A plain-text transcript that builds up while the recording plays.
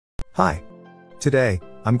Hi. Today,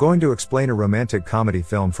 I'm going to explain a romantic comedy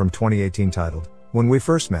film from 2018 titled, When We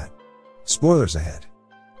First Met. Spoilers ahead.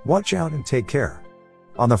 Watch out and take care.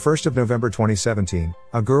 On the 1st of November 2017,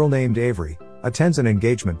 a girl named Avery attends an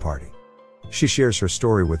engagement party. She shares her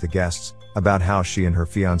story with the guests about how she and her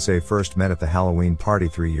fiancé first met at the Halloween party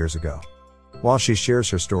 3 years ago. While she shares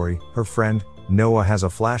her story, her friend, Noah, has a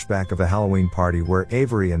flashback of the Halloween party where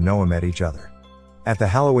Avery and Noah met each other. At the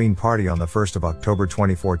Halloween party on the 1st of October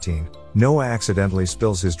 2014, Noah accidentally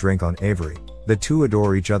spills his drink on Avery. The two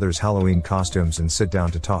adore each other's Halloween costumes and sit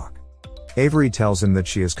down to talk. Avery tells him that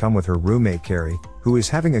she has come with her roommate Carrie, who is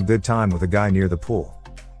having a good time with a guy near the pool.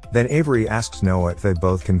 Then Avery asks Noah if they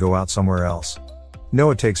both can go out somewhere else.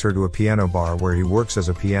 Noah takes her to a piano bar where he works as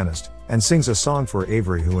a pianist, and sings a song for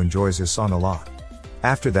Avery, who enjoys his song a lot.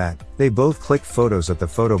 After that, they both click photos at the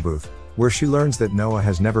photo booth, where she learns that Noah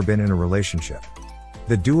has never been in a relationship.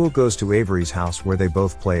 The duo goes to Avery's house where they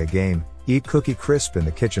both play a game, eat Cookie Crisp in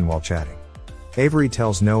the kitchen while chatting. Avery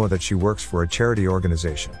tells Noah that she works for a charity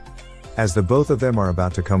organization. As the both of them are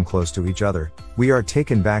about to come close to each other, we are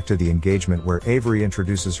taken back to the engagement where Avery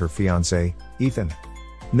introduces her fiancé, Ethan.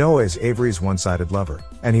 Noah is Avery's one-sided lover,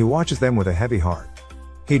 and he watches them with a heavy heart.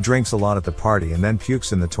 He drinks a lot at the party and then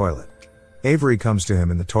pukes in the toilet. Avery comes to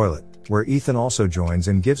him in the toilet, where Ethan also joins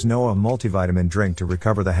and gives Noah a multivitamin drink to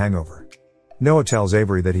recover the hangover. Noah tells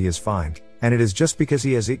Avery that he is fine, and it is just because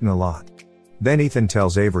he has eaten a lot. Then Ethan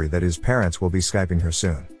tells Avery that his parents will be Skyping her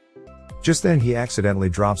soon. Just then he accidentally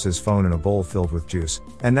drops his phone in a bowl filled with juice,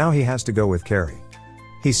 and now he has to go with Carrie.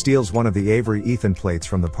 He steals one of the Avery-Ethan plates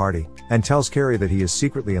from the party, and tells Carrie that he is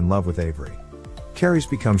secretly in love with Avery. Carrie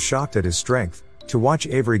becomes shocked at his strength to watch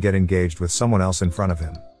Avery get engaged with someone else in front of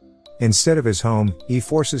him. Instead of his home, he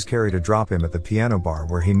forces Carrie to drop him at the piano bar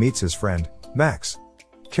where he meets his friend, Max.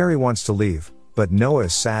 Carrie wants to leave, but Noah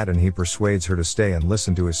is sad and he persuades her to stay and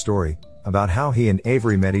listen to his story about how he and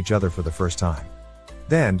Avery met each other for the first time.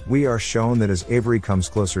 Then, we are shown that as Avery comes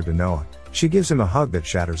closer to Noah, she gives him a hug that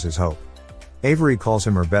shatters his hope. Avery calls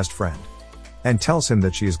him her best friend and tells him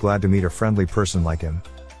that she is glad to meet a friendly person like him.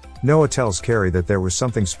 Noah tells Carrie that there was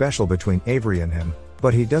something special between Avery and him,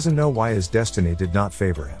 but he doesn't know why his destiny did not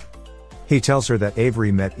favor him. He tells her that Avery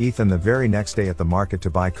met Ethan the very next day at the market to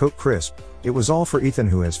buy Coke Crisp. It was all for Ethan,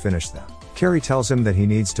 who has finished them. Carrie tells him that he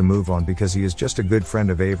needs to move on because he is just a good friend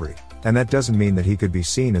of Avery, and that doesn't mean that he could be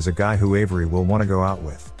seen as a guy who Avery will want to go out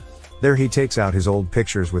with. There he takes out his old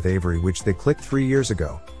pictures with Avery which they clicked 3 years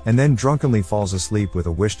ago, and then drunkenly falls asleep with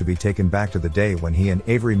a wish to be taken back to the day when he and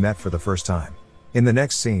Avery met for the first time. In the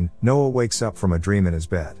next scene, Noah wakes up from a dream in his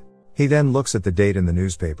bed. He then looks at the date in the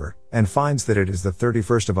newspaper, and finds that it is the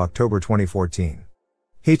 31st of October 2014.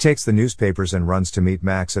 He takes the newspapers and runs to meet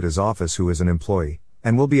Max at his office, who is an employee,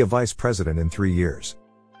 and will be a vice president in 3 years.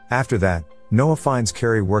 After that, Noah finds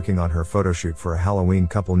Carrie working on her photo shoot for a Halloween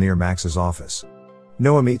couple near Max's office.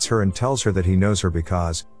 Noah meets her and tells her that he knows her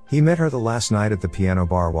because he met her the last night at the piano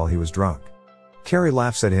bar while he was drunk. Carrie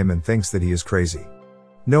laughs at him and thinks that he is crazy.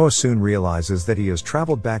 Noah soon realizes that he has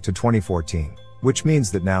traveled back to 2014, which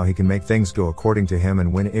means that now he can make things go according to him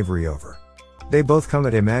and win Avery over. They both come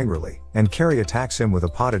at him angrily, and Carrie attacks him with a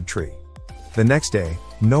potted tree. The next day,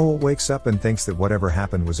 Noah wakes up and thinks that whatever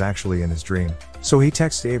happened was actually in his dream, so he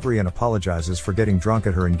texts Avery and apologizes for getting drunk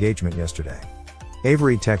at her engagement yesterday.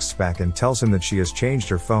 Avery texts back and tells him that she has changed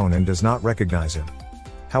her phone and does not recognize him.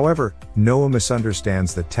 However, Noah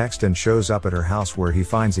misunderstands the text and shows up at her house where he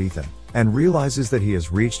finds Ethan, and realizes that he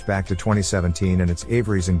has reached back to 2017 and it's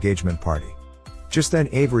Avery's engagement party. Just then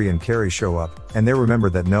Avery and Carrie show up, and they remember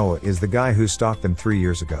that Noah is the guy who stalked them 3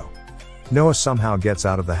 years ago. Noah somehow gets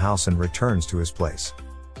out of the house and returns to his place.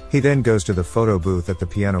 He then goes to the photo booth at the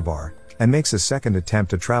piano bar, and makes a second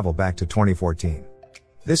attempt to travel back to 2014.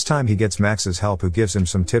 This time he gets Max's help, who gives him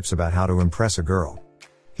some tips about how to impress a girl.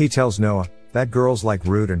 He tells Noah that girls like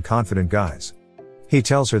rude and confident guys. He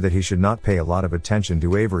tells her that he should not pay a lot of attention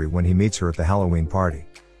to Avery when he meets her at the Halloween party.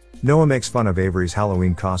 Noah makes fun of Avery's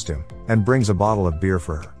Halloween costume, and brings a bottle of beer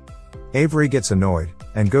for her. Avery gets annoyed,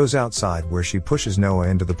 and goes outside where she pushes Noah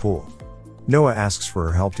into the pool. Noah asks for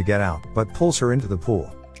her help to get out, but pulls her into the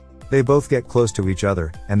pool. They both get close to each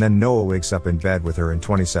other, and then Noah wakes up in bed with her in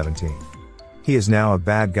 2017. He is now a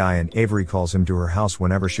bad guy, and Avery calls him to her house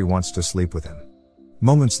whenever she wants to sleep with him.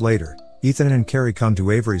 Moments later, Ethan and Carrie come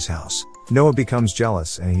to Avery's house. Noah becomes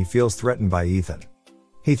jealous and he feels threatened by Ethan.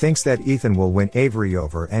 He thinks that Ethan will win Avery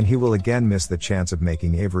over and he will again miss the chance of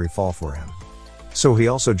making Avery fall for him. So he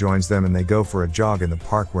also joins them and they go for a jog in the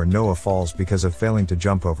park where Noah falls because of failing to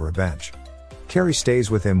jump over a bench. Carrie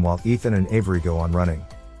stays with him while Ethan and Avery go on running.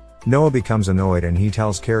 Noah becomes annoyed and he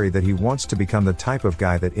tells Carrie that he wants to become the type of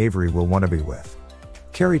guy that Avery will want to be with.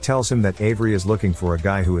 Carrie tells him that Avery is looking for a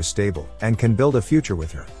guy who is stable and can build a future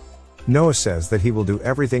with her. Noah says that he will do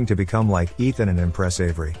everything to become like Ethan and impress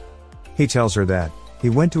Avery. He tells her that he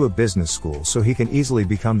went to a business school so he can easily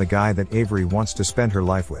become the guy that Avery wants to spend her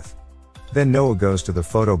life with. Then Noah goes to the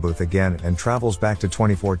photo booth again and travels back to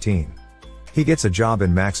 2014. He gets a job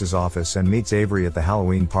in Max's office and meets Avery at the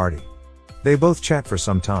Halloween party. They both chat for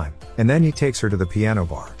some time, and then he takes her to the piano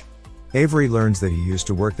bar. Avery learns that he used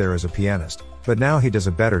to work there as a pianist, but now he does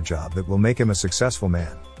a better job that will make him a successful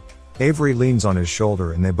man. Avery leans on his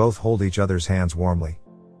shoulder and they both hold each other's hands warmly.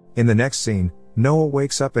 In the next scene, Noah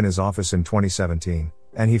wakes up in his office in 2017,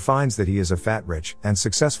 and he finds that he is a fat, rich, and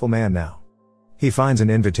successful man now. He finds an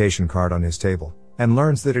invitation card on his table, and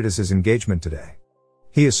learns that it is his engagement today.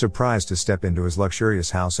 He is surprised to step into his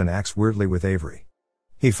luxurious house and acts weirdly with Avery.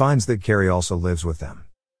 He finds that Carrie also lives with them.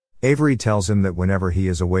 Avery tells him that whenever he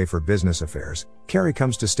is away for business affairs, Carrie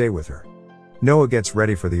comes to stay with her. Noah gets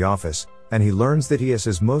ready for the office, and he learns that he has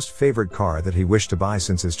his most favorite car that he wished to buy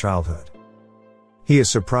since his childhood. He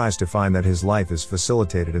is surprised to find that his life is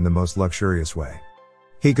facilitated in the most luxurious way.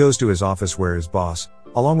 He goes to his office where his boss,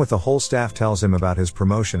 along with the whole staff, tells him about his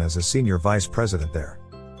promotion as a senior vice president there.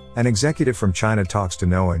 An executive from China talks to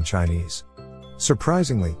Noah in Chinese.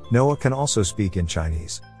 Surprisingly, Noah can also speak in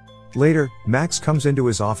Chinese. Later, Max comes into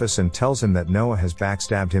his office and tells him that Noah has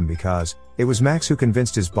backstabbed him because it was Max who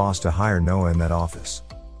convinced his boss to hire Noah in that office.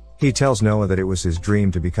 He tells Noah that it was his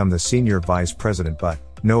dream to become the senior vice president, but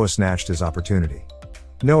Noah snatched his opportunity.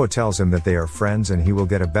 Noah tells him that they are friends and he will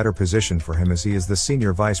get a better position for him as he is the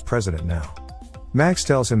senior vice president now. Max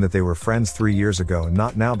tells him that they were friends 3 years ago and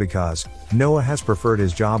not now because Noah has preferred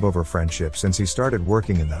his job over friendship since he started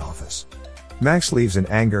working in that office. Max leaves in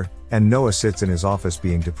anger, and Noah sits in his office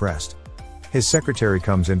being depressed. His secretary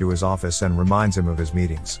comes into his office and reminds him of his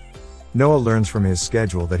meetings. Noah learns from his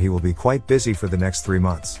schedule that he will be quite busy for the next 3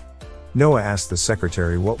 months. Noah asks the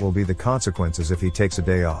secretary what will be the consequences if he takes a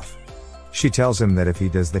day off. She tells him that if he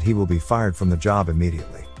does that he will be fired from the job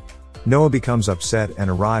immediately. Noah becomes upset and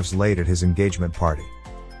arrives late at his engagement party.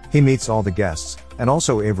 He meets all the guests, and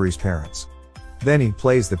also Avery's parents. Then he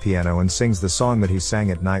plays the piano and sings the song that he sang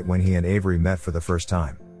at night when he and Avery met for the first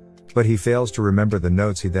time. But he fails to remember the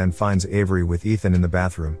notes. He then finds Avery with Ethan in the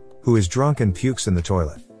bathroom, who is drunk and pukes in the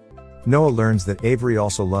toilet. Noah learns that Avery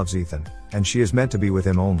also loves Ethan, and she is meant to be with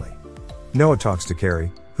him only. Noah talks to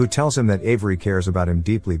Carrie, who tells him that Avery cares about him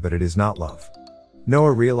deeply, but it is not love.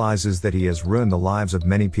 Noah realizes that he has ruined the lives of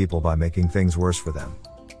many people by making things worse for them.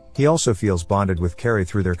 He also feels bonded with Carrie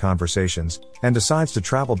through their conversations, and decides to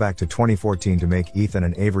travel back to 2014 to make Ethan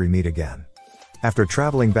and Avery meet again. After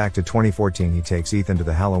traveling back to 2014, he takes Ethan to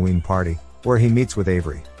the Halloween party, where he meets with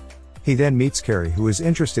Avery. He then meets Carrie, who is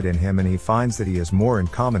interested in him, and he finds that he has more in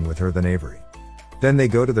common with her than Avery. Then they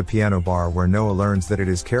go to the piano bar where Noah learns that it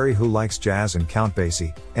is Carrie who likes jazz and Count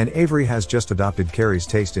Basie, and Avery has just adopted Carrie's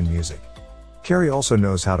taste in music. Carrie also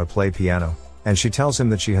knows how to play piano, and she tells him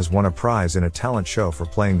that she has won a prize in a talent show for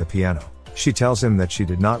playing the piano. She tells him that she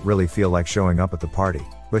did not really feel like showing up at the party,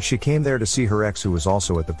 but she came there to see her ex who was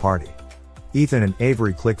also at the party. Ethan and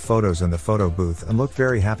Avery click photos in the photo booth and look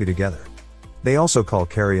very happy together. They also call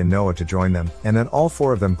Carrie and Noah to join them, and then all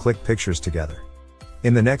 4 of them click pictures together.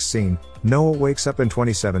 In the next scene, Noah wakes up in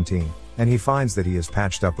 2017, and he finds that he is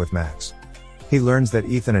patched up with Max. He learns that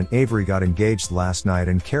Ethan and Avery got engaged last night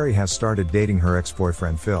and Carrie has started dating her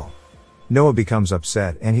ex-boyfriend Phil. Noah becomes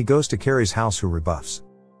upset and he goes to Carrie's house, who rebuffs.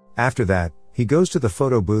 After that, he goes to the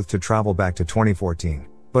photo booth to travel back to 2014,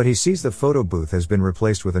 but he sees the photo booth has been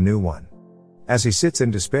replaced with a new one. As he sits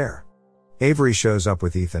in despair, Avery shows up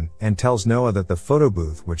with Ethan and tells Noah that the photo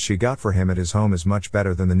booth which she got for him at his home is much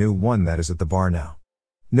better than the new one that is at the bar now.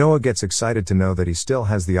 Noah gets excited to know that he still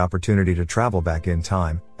has the opportunity to travel back in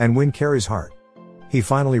time and win Carrie's heart. He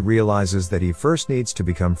finally realizes that he first needs to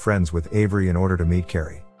become friends with Avery in order to meet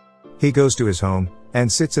Carrie. He goes to his home and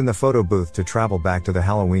sits in the photo booth to travel back to the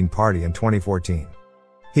Halloween party in 2014.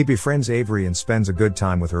 He befriends Avery and spends a good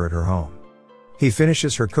time with her at her home. He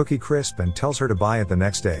finishes her cookie crisp and tells her to buy it the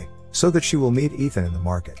next day, so that she will meet Ethan in the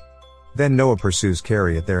market. Then Noah pursues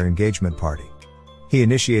Carrie at their engagement party. He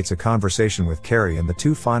initiates a conversation with Carrie and the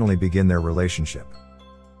two finally begin their relationship.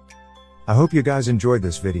 I hope you guys enjoyed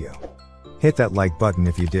this video. Hit that like button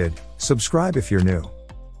if you did, subscribe if you're new.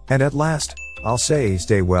 And at last, I'll say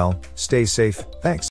stay well, stay safe, thanks.